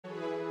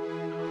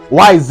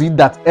Why is it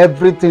that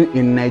everything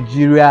in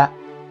Nigeria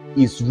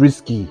is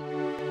risky?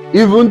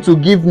 Even to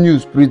give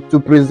news, to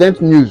present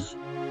news,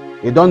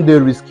 they don't do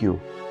risky.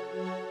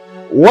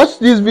 Watch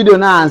this video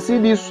now and see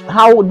this,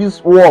 how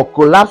this war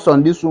collapsed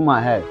on this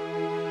woman head.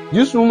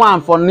 This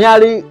woman for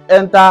nearly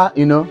enter,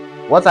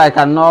 what I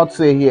cannot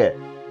say here,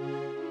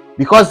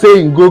 because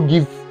saying go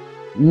give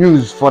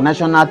news for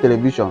national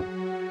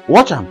television.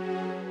 Watch him.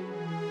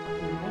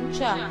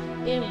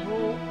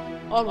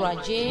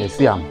 They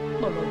see him.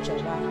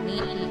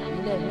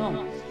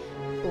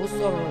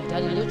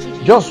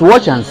 Just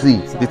watch and see.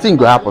 The thing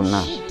will happen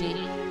now.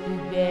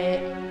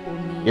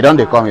 You don't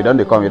they come, you don't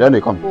they come, you don't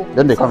they come, you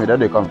don't they come, you don't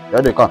they come, you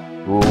don't they come.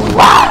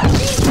 Wow.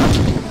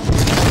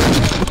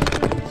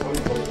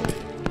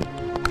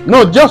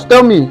 No, just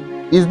tell me,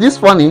 is this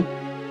funny?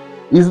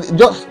 Is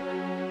just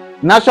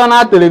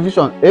national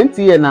television,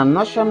 NTA and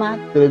National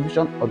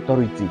Television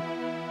Authority.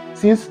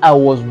 Since I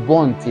was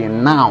born till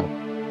now,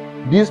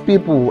 these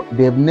people,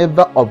 they've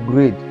never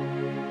upgraded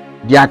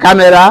their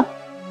camera,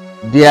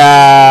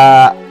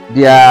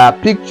 their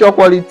picture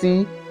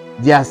quality,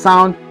 their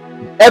sound,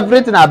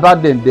 everything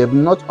about them. They've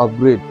not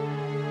upgraded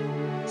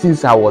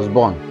since I was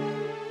born.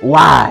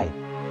 Why?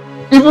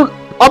 Even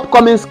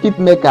upcoming skit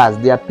makers,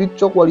 their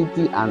picture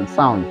quality and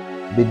sound,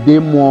 they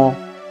more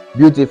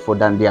beautiful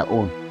than their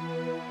own.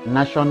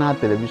 National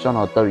Television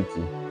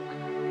Authority.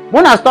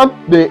 When I stop,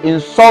 they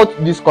insult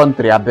this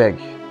country, I beg.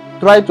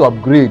 Try to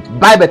upgrade,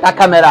 buy better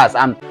cameras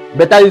and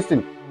better this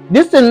thing.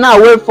 This thing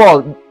now way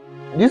for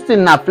this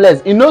thing now flash.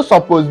 It not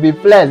supposed to be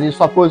flash, it's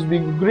supposed to be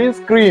green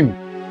screen.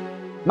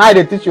 Now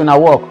they teach you now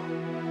work.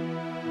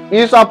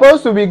 It's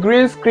supposed to be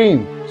green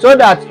screen so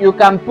that you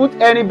can put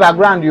any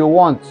background you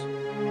want,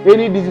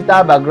 any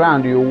digital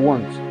background you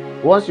want.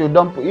 Once you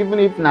don't, even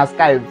if na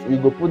sky, you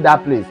go put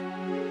that place.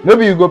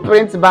 Maybe you go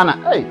print banner.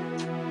 Hey,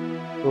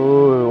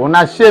 oh, on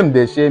a shame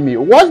they shame me.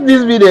 Watch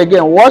this video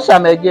again. Watch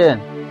them again.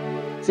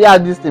 See how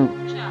this thing.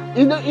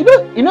 You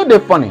know they're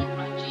funny.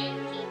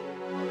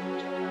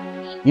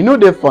 You know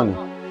they're funny.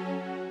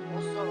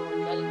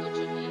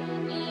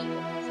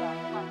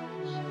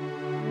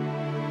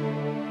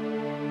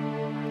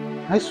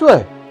 I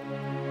swear.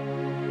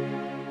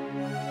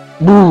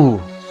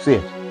 Boo. See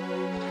it.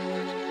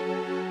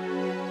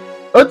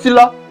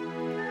 Otilo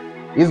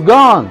is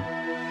gone.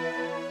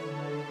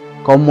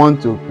 Come on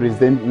to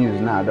present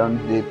news now.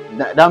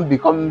 Don't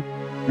become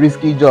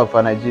risky job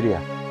for Nigeria.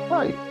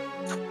 Why?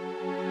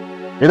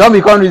 They don't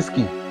become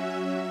risky.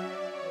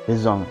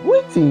 It's on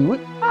waiting.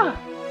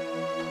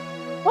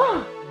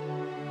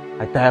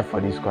 I tired for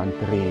this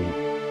country.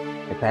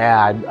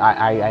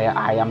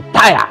 I am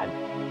tired.